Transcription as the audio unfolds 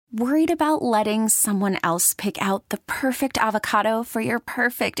Worried about letting someone else pick out the perfect avocado for your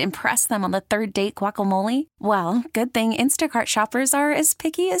perfect impress them on the third date guacamole? Well, good thing Instacart shoppers are as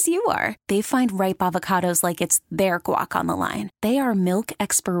picky as you are. They find ripe avocados like it's their guac on the line. They are milk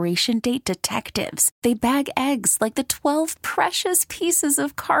expiration date detectives. They bag eggs like the 12 precious pieces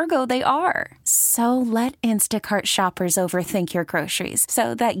of cargo they are. So let Instacart shoppers overthink your groceries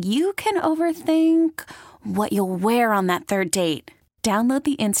so that you can overthink what you'll wear on that third date. Download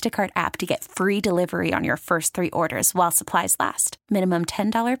the Instacart app to get free delivery on your first 3 orders while supplies last. Minimum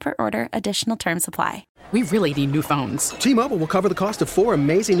 $10 per order. Additional terms apply. We really need new phones. T-Mobile will cover the cost of 4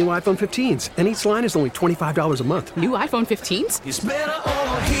 amazing new iPhone 15s, and each line is only $25 a month. New iPhone 15s? It's better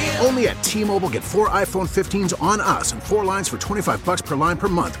over here. Only at T-Mobile, get 4 iPhone 15s on us and 4 lines for $25 per line per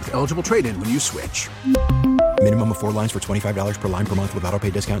month with eligible trade-in when you switch. Minimum of 4 lines for $25 per line per month with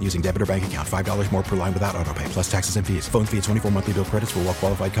autopay discount using debit or bank account. $5 more per line without autopay, plus taxes and fees. Phone fee at 24 monthly bill credits for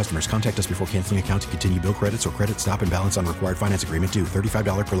well-qualified customers. Contact us before canceling account to continue bill credits or credit stop and balance on required finance agreement due.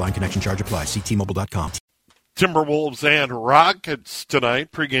 $35 per line connection charge applies. See T-Mobile.com. Timberwolves and Rockets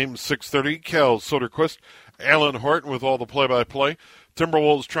tonight. Pregame 6:30. Cal Soderquist, Alan Horton with all the play-by-play.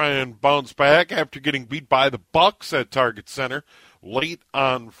 Timberwolves try and bounce back after getting beat by the Bucks at Target Center late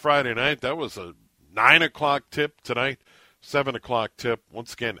on Friday night. That was a 9 o'clock tip tonight, 7 o'clock tip.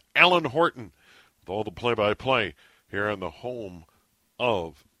 Once again, Alan Horton with all the play-by-play here on the home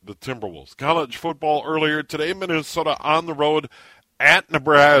of the Timberwolves. College football earlier today, Minnesota on the road at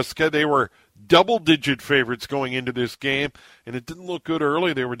Nebraska. They were double-digit favorites going into this game, and it didn't look good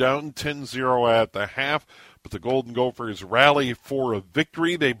early. They were down 10-0 at the half, but the Golden Gophers rally for a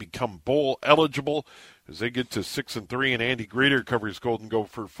victory. They become bowl eligible as they get to 6-3, and Andy Greeter covers Golden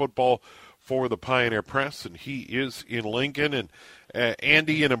Gopher football for the Pioneer Press, and he is in Lincoln. And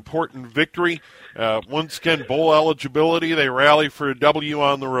Andy, an important victory. Once again, bowl eligibility. They rally for a W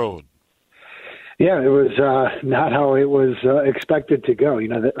on the road. Yeah, it was not how it was expected to go. You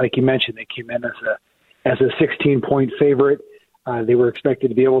know, like you mentioned, they came in as a 16-point favorite. They were expected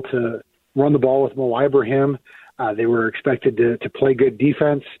to be able to run the ball with Mo Ibrahim. They were expected to play good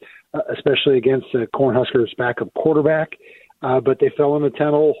defense, especially against the Cornhuskers' backup quarterback. But they fell in a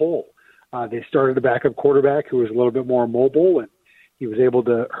 10-hole hole. They started a backup quarterback who was a little bit more mobile, and he was able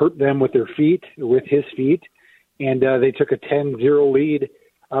to hurt them with his feet. And they took a 10-0 lead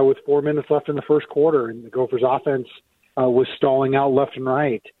with 4 minutes left in the first quarter, and the Gophers' offense was stalling out left and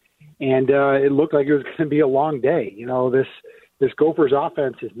right. And it looked like it was going to be a long day. You know, this Gophers'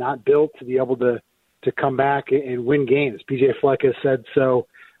 offense is not built to be able to come back and win games. P.J. Fleck has said so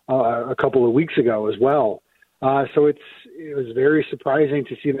a couple of weeks ago as well. So it was very surprising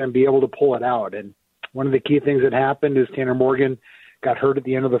to see them be able to pull it out. And one of the key things that happened is Tanner Morgan got hurt at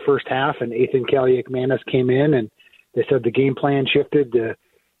the end of the first half, and Ethan Kaliak-Manis came in, and they said the game plan shifted to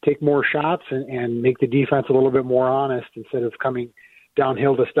take more shots and make the defense a little bit more honest instead of coming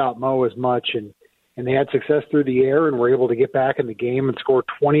downhill to stop Mo as much. And they had success through the air and were able to get back in the game and score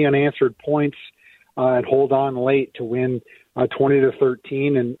 20 unanswered points and hold on late to win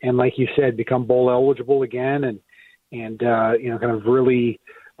 20-13. And like you said, become bowl eligible again and you know, kind of really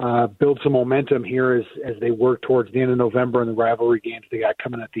build some momentum here as they work towards the end of November and the rivalry games they got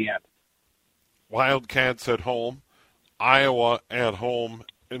coming at the end. Wildcats at home, Iowa at home,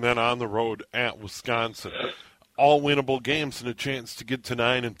 and then on the road at Wisconsin. All winnable games and a chance to get to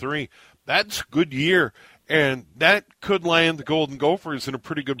 9-3. That's a good year, and that could land the Golden Gophers in a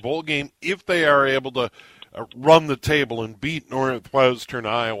pretty good bowl game if they are able to run the table and beat Northwestern,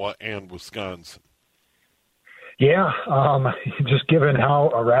 Iowa, and Wisconsin. Yeah, just given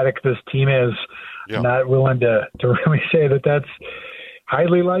how erratic this team is, I'm not willing to really say that that's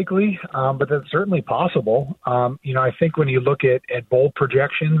highly likely, but that's certainly possible. You know, I think when you look at bowl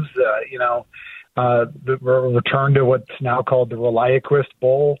projections, the return to what's now called the Reliaquist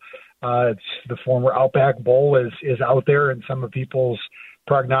Bowl, it's the former Outback Bowl is out there in some of people's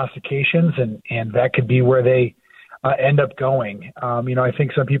prognostications, and that could be where they end up going. You know, I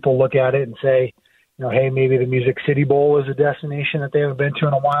think some people look at it and say, you know, hey, maybe the Music City Bowl is a destination that they haven't been to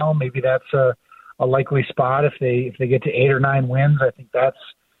in a while. Maybe that's a likely spot if they get to 8 or 9 wins. I think that's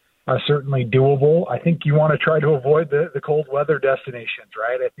certainly doable. I think you want to try to avoid the cold weather destinations,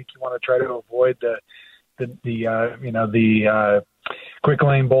 right? I think you want to try to avoid the Quick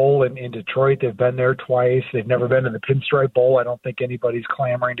Lane Bowl in Detroit. They've been there twice. They've never been to the Pinstripe Bowl. I don't think anybody's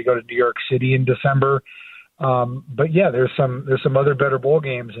clamoring to go to New York City in December. But yeah, there's some other better bowl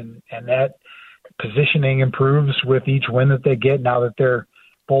games, and that positioning improves with each win that they get now that they're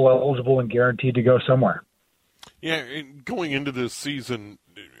bowl eligible and guaranteed to go somewhere. Yeah, going into this season,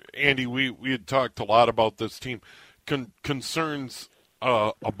 Andy, we had talked a lot about this team. Concerns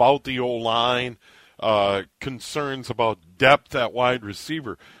about the O-line, concerns about depth at wide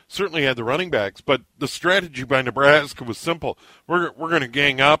receiver. Certainly had the running backs, but the strategy by Nebraska was simple. We're going to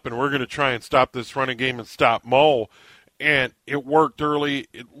gang up, and we're going to try and stop this running game and stop Mo. And it worked early.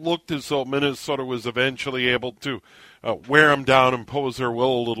 It looked as though Minnesota was eventually able to wear them down, impose their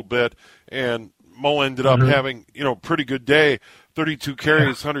will a little bit. And Mo ended up having, a pretty good day. 32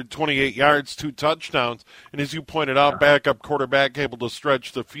 carries, 128 yards, 2 touchdowns. And as you pointed out, backup quarterback able to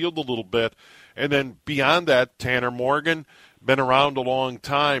stretch the field a little bit. And then beyond that, Tanner Morgan, been around a long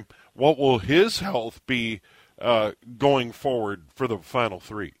time. What will his health be going forward for the final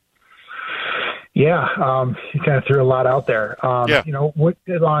 3? Yeah, you kind of threw a lot out there. On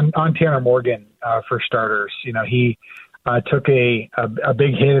Tanner Morgan, for starters, he took a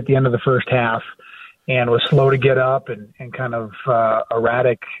big hit at the end of the first half and was slow to get up and kind of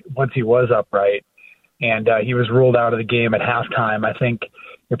erratic once he was upright. And he was ruled out of the game at halftime. I think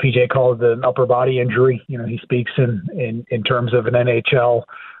PJ called it an upper body injury. He speaks in terms of an NHL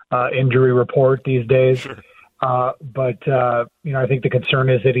injury report these days. Sure. But I think the concern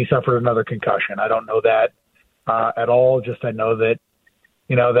is that he suffered another concussion. I don't know that at all. Just I know that,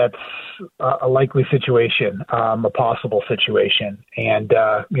 that's a likely situation, a possible situation. And,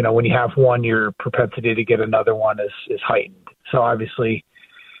 when you have one, your propensity to get another one is heightened. So obviously,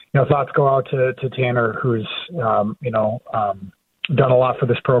 thoughts go out to Tanner, who's, done a lot for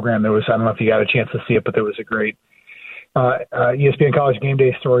this program. There was, I don't know if you got a chance to see it, but there was a great ESPN College Game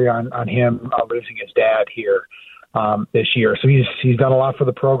Day story on him losing his dad here this year. So he's done a lot for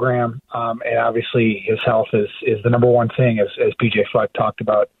the program, and obviously his health is the number one thing, as PJ Fleck talked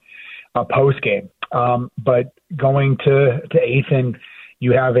about post game. But going to Ethan,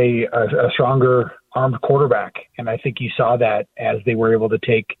 you have a stronger armed quarterback, and I think you saw that as they were able to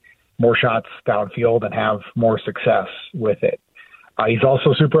take more shots downfield and have more success with it. He's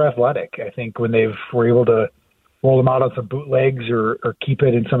also super athletic. I think when they were able to roll him out on some bootlegs or keep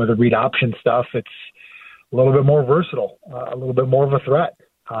it in some of the read option stuff, it's a little bit more versatile, a little bit more of a threat.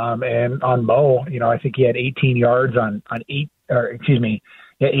 And on Mo, I think he had 18 yards on 8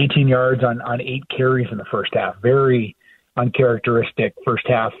 carries in the first half. Very uncharacteristic first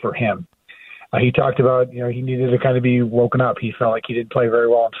half for him. He talked about, he needed to kind of be woken up. He felt like he didn't play very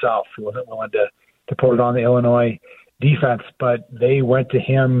well himself. He wasn't willing to put it on the Illinois defense, but they went to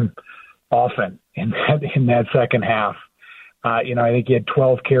him often in that second half. I think he had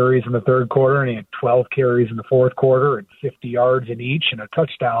 12 carries in the third quarter, and he had 12 carries in the fourth quarter, and 50 yards in each, and a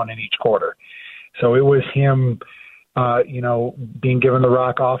touchdown in each quarter. So it was him, being given the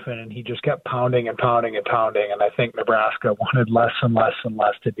rock often, and he just kept pounding and pounding and pounding. And I think Nebraska wanted less and less and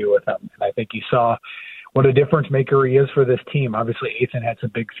less to do with him. And I think you saw what a difference maker he is for this team. Obviously, Ethan had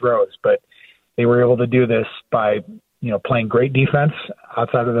some big throws, but they were able to do this by playing great defense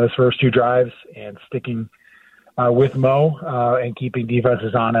outside of those first 2 drives and sticking with Mo and keeping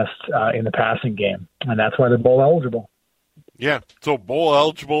defenses honest in the passing game. And that's why they're bowl eligible. Yeah, so bowl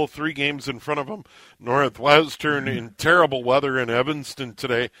eligible, 3 games in front of them. Northwestern in terrible weather in Evanston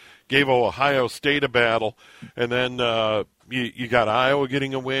today gave Ohio State a battle. And then you got Iowa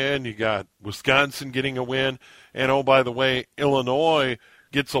getting a win. You got Wisconsin getting a win. And, oh, by the way, Illinois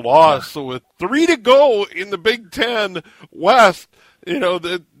gets a loss. So with 3 to go in the Big Ten West,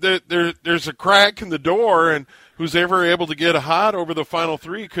 there's a crack in the door, and who's ever able to get hot over the final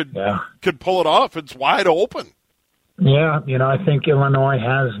 3 could pull it off. It's wide open. Yeah, I think Illinois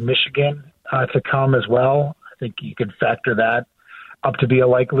has Michigan to come as well. I think you could factor that up to be a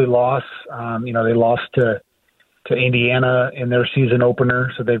likely loss. They lost to Indiana in their season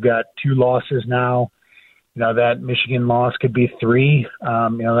opener, so they've got 2 losses now. That Michigan loss could be 3.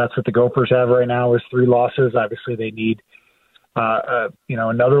 That's what the Gophers have right now is 3 losses. Obviously, they need,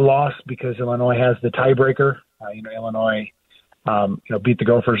 another loss because Illinois has the tiebreaker. Illinois, beat the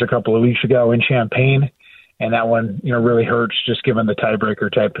Gophers a couple of weeks ago in Champaign, and that one, really hurts just given the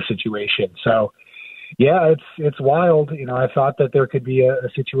tiebreaker type of situation. So, yeah, it's wild. I thought that there could be a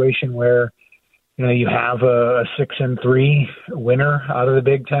situation where, you have a 6-3 winner out of the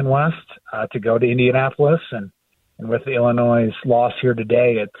Big Ten West to go to Indianapolis, and with Illinois' loss here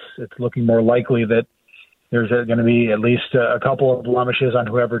today, it's looking more likely that there's going to be at least a couple of blemishes on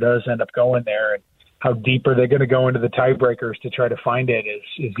whoever does end up going there. And how deep are they going to go into the tiebreakers to try to find it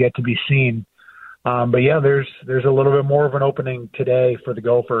is yet to be seen. But yeah, there's a little bit more of an opening today for the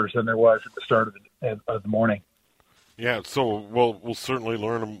Gophers than there was at the start of the morning. Yeah, so we'll certainly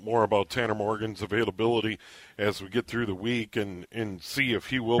learn more about Tanner Morgan's availability as we get through the week and see if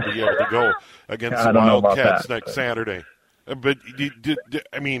he will be able to go against the Wildcats next Saturday. But,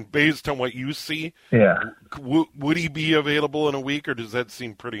 I mean, based on what you see, would he be available in a week, or does that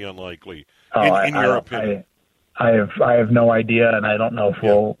seem pretty unlikely, in your opinion? I have no idea, and I don't know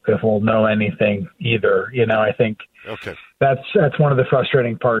if we'll know anything either. I think that's one of the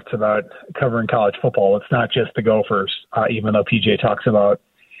frustrating parts about covering college football. It's not just the Gophers, even though PJ talks about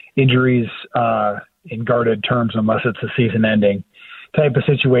injuries in guarded terms unless it's a season-ending type of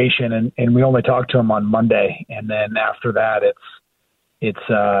situation, and we only talked to him on Monday, and then after that, it's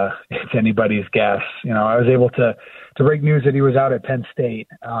anybody's guess. I was able to break news that he was out at Penn State,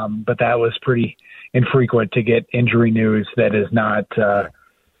 but that was pretty infrequent to get injury news that is not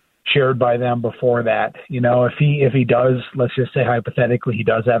shared by them before that. If he does, let's just say hypothetically, he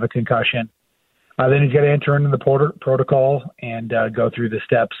does have a concussion, then he's got to enter into the protocol and go through the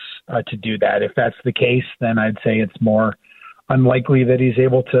steps to do that. If that's the case, then I'd say it's more unlikely that he's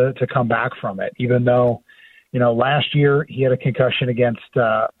able to come back from it, even though, last year he had a concussion against,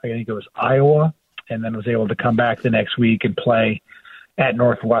 I think it was Iowa, and then was able to come back the next week and play at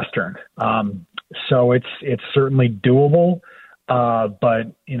Northwestern. So it's certainly doable,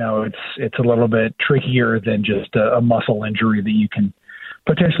 but, it's a little bit trickier than just a muscle injury that you can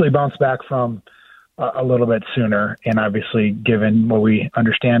potentially bounce back from a little bit sooner. And obviously, given what we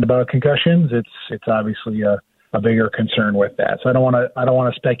understand about concussions, it's obviously a bigger concern with that. So I don't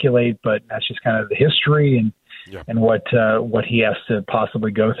want to speculate, but that's just kind of the history and what he has to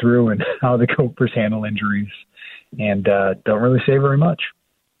possibly go through and how the Gophers handle injuries, and don't really say very much.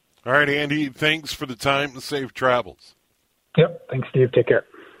 All right, Andy, thanks for the time and safe travels. Yep, thanks, Steve. Take care.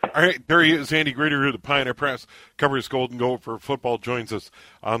 All right, there he is, Andy Greder of the Pioneer Press, covers Golden Gopher football, joins us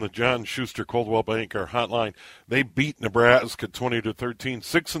on the John Schuster Coldwell Banker hotline. They beat Nebraska 20-13,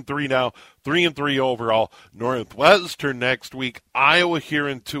 6-3 now, 3-3 overall. Northwestern next week, Iowa here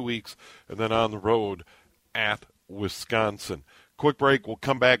in 2 weeks, and then on the road at Wisconsin. Quick break, we'll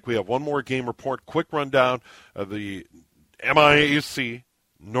come back. We have one more game report, quick rundown of the MIAC,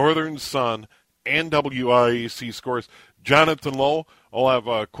 Northern Sun, and WIAC scores. Jonathan Lowe will have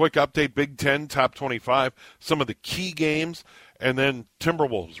a quick update, Big Ten, top 25, some of the key games, and then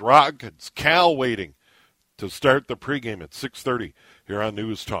Timberwolves, Rockets, Cal waiting to start the pregame at 6:30 here on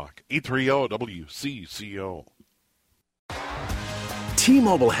News Talk, 830 WCCO.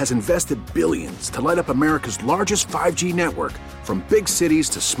 T-Mobile has invested billions to light up America's largest 5G network, from big cities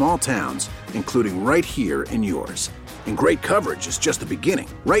to small towns, including right here in yours. And great coverage is just the beginning.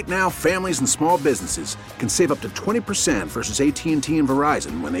 Right now, families and small businesses can save up to 20% versus AT&T and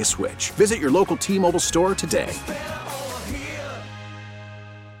Verizon when they switch. Visit your local T-Mobile store today.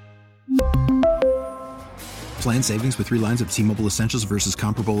 Plan savings with 3 lines of T-Mobile Essentials versus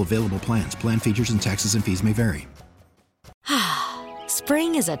comparable available plans. Plan features and taxes and fees may vary.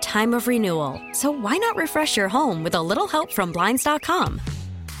 Spring is a time of renewal, so why not refresh your home with a little help from Blinds.com?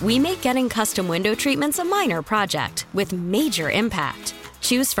 We make getting custom window treatments a minor project with major impact.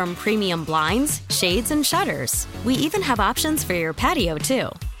 Choose from premium blinds, shades, and shutters. We even have options for your patio, too.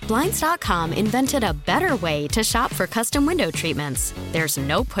 Blinds.com invented a better way to shop for custom window treatments. There's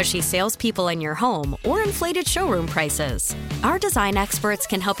no pushy salespeople in your home or inflated showroom prices. Our design experts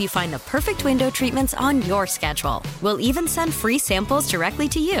can help you find the perfect window treatments on your schedule. We'll even send free samples directly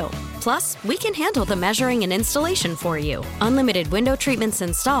to you. Plus, we can handle the measuring and installation for you. Unlimited window treatments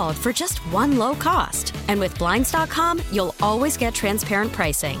installed for just one low cost. And with Blinds.com, you'll always get transparent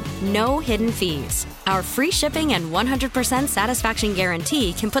pricing. No hidden fees. Our free shipping and 100% satisfaction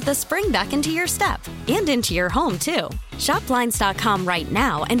guarantee can put the spring back into your step and into your home, too. Shop Blinds.com right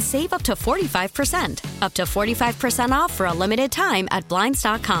now and save up to 45%. Up to 45% off for a limited time at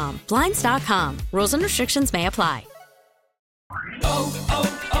Blinds.com. Blinds.com. Rules and restrictions may apply.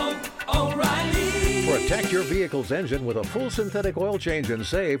 Protect your vehicle's engine with a full synthetic oil change and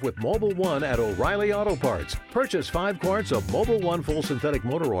save with Mobil 1 at O'Reilly Auto Parts. Purchase 5 quarts of Mobil 1 full synthetic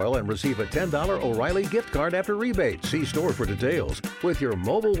motor oil and receive a $10 O'Reilly gift card after rebate. See store for details. With your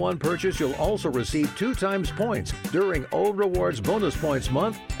Mobil 1 purchase, you'll also receive 2 times points during O Rewards Bonus Points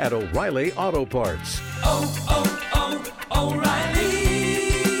Month at O'Reilly Auto Parts. O'Reilly.